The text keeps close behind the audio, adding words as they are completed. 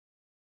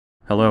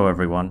Hello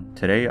everyone,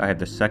 today I have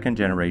the second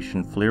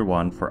generation FLIR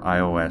One for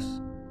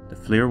iOS. The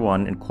FLIR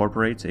One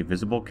incorporates a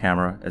visible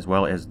camera as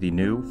well as the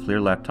new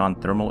FLIR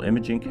Lepton thermal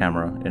imaging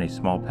camera in a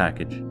small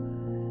package.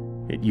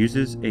 It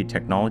uses a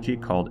technology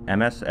called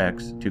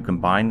MSX to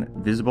combine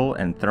visible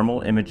and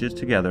thermal images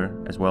together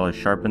as well as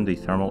sharpen the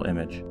thermal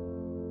image.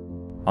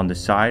 On the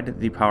side,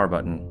 the power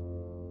button.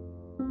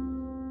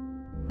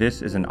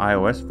 This is an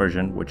iOS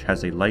version which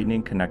has a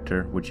lightning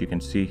connector which you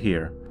can see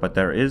here, but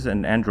there is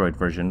an Android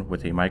version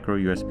with a micro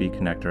USB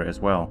connector as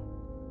well.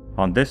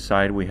 On this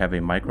side we have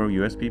a micro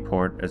USB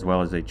port as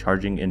well as a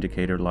charging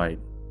indicator light.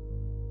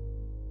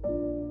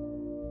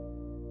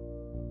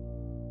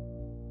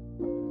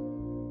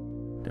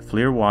 The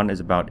FLIR One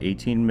is about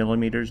 18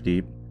 millimeters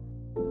deep,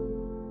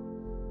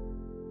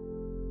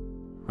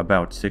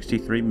 about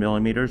 63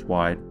 millimeters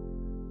wide,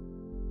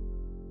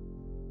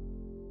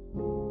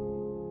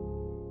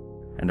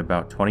 and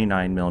about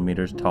 29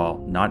 millimeters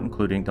tall, not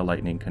including the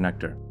lightning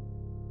connector.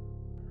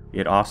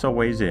 It also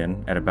weighs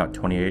in at about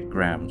 28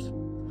 grams.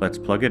 Let's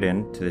plug it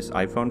in to this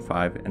iPhone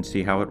 5 and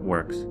see how it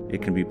works.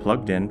 It can be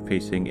plugged in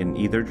facing in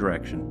either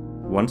direction.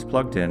 Once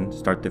plugged in,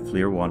 start the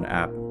FLIR One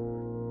app.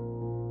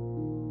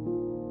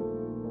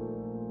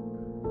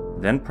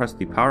 Then press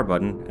the power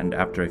button and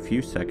after a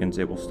few seconds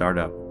it will start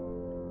up.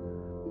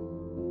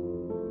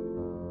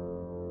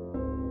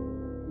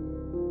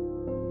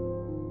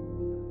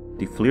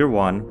 The FLIR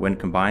One, when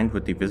combined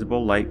with the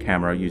visible light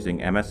camera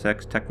using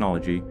MSX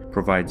technology,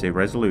 provides a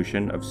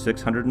resolution of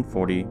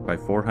 640 by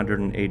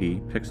 480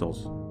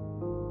 pixels.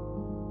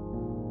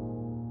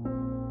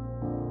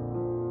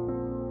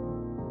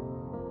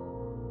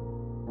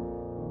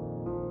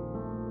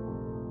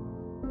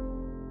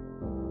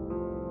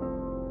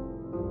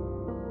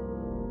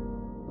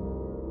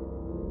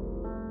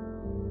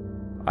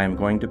 I am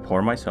going to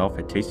pour myself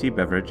a tasty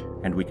beverage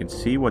and we can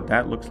see what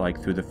that looks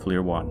like through the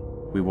FLIR One.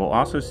 We will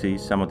also see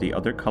some of the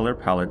other color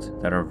palettes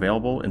that are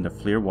available in the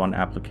FLIR One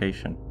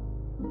application.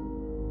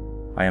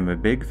 I am a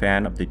big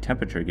fan of the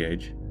temperature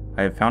gauge.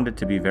 I have found it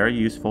to be very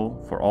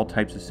useful for all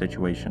types of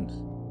situations.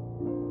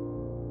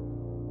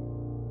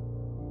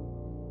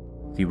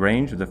 The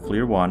range of the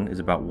FLIR One is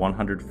about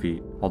 100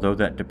 feet, although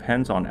that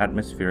depends on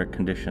atmospheric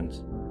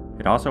conditions.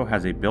 It also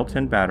has a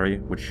built-in battery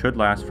which should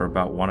last for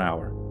about 1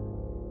 hour.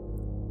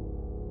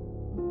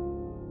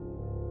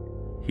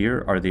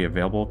 Here are the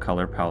available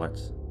color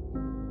palettes.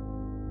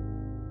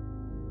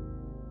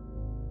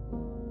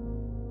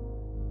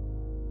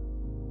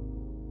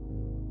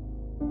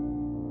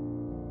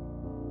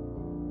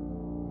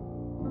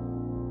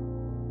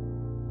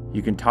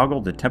 You can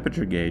toggle the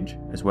temperature gauge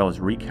as well as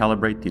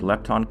recalibrate the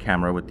Lepton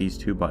camera with these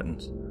two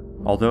buttons,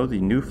 although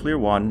the new FLIR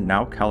One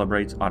now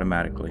calibrates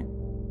automatically.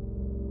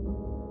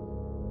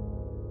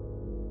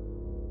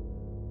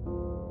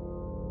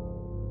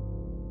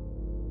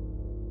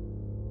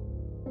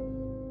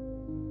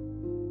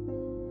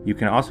 You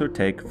can also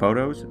take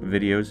photos,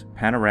 videos,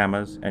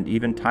 panoramas, and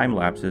even time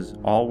lapses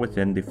all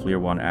within the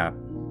FLIR One app.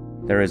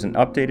 There is an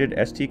updated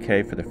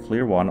SDK for the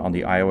FLIR One on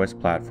the iOS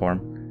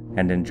platform,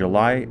 and in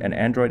July an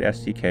Android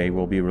SDK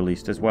will be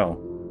released as well.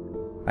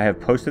 I have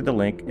posted the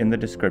link in the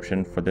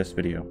description for this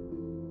video.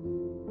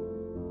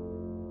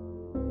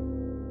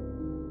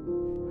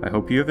 I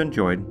hope you have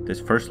enjoyed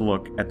this first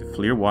look at the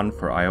FLIR One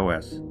for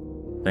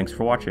iOS. Thanks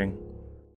for watching.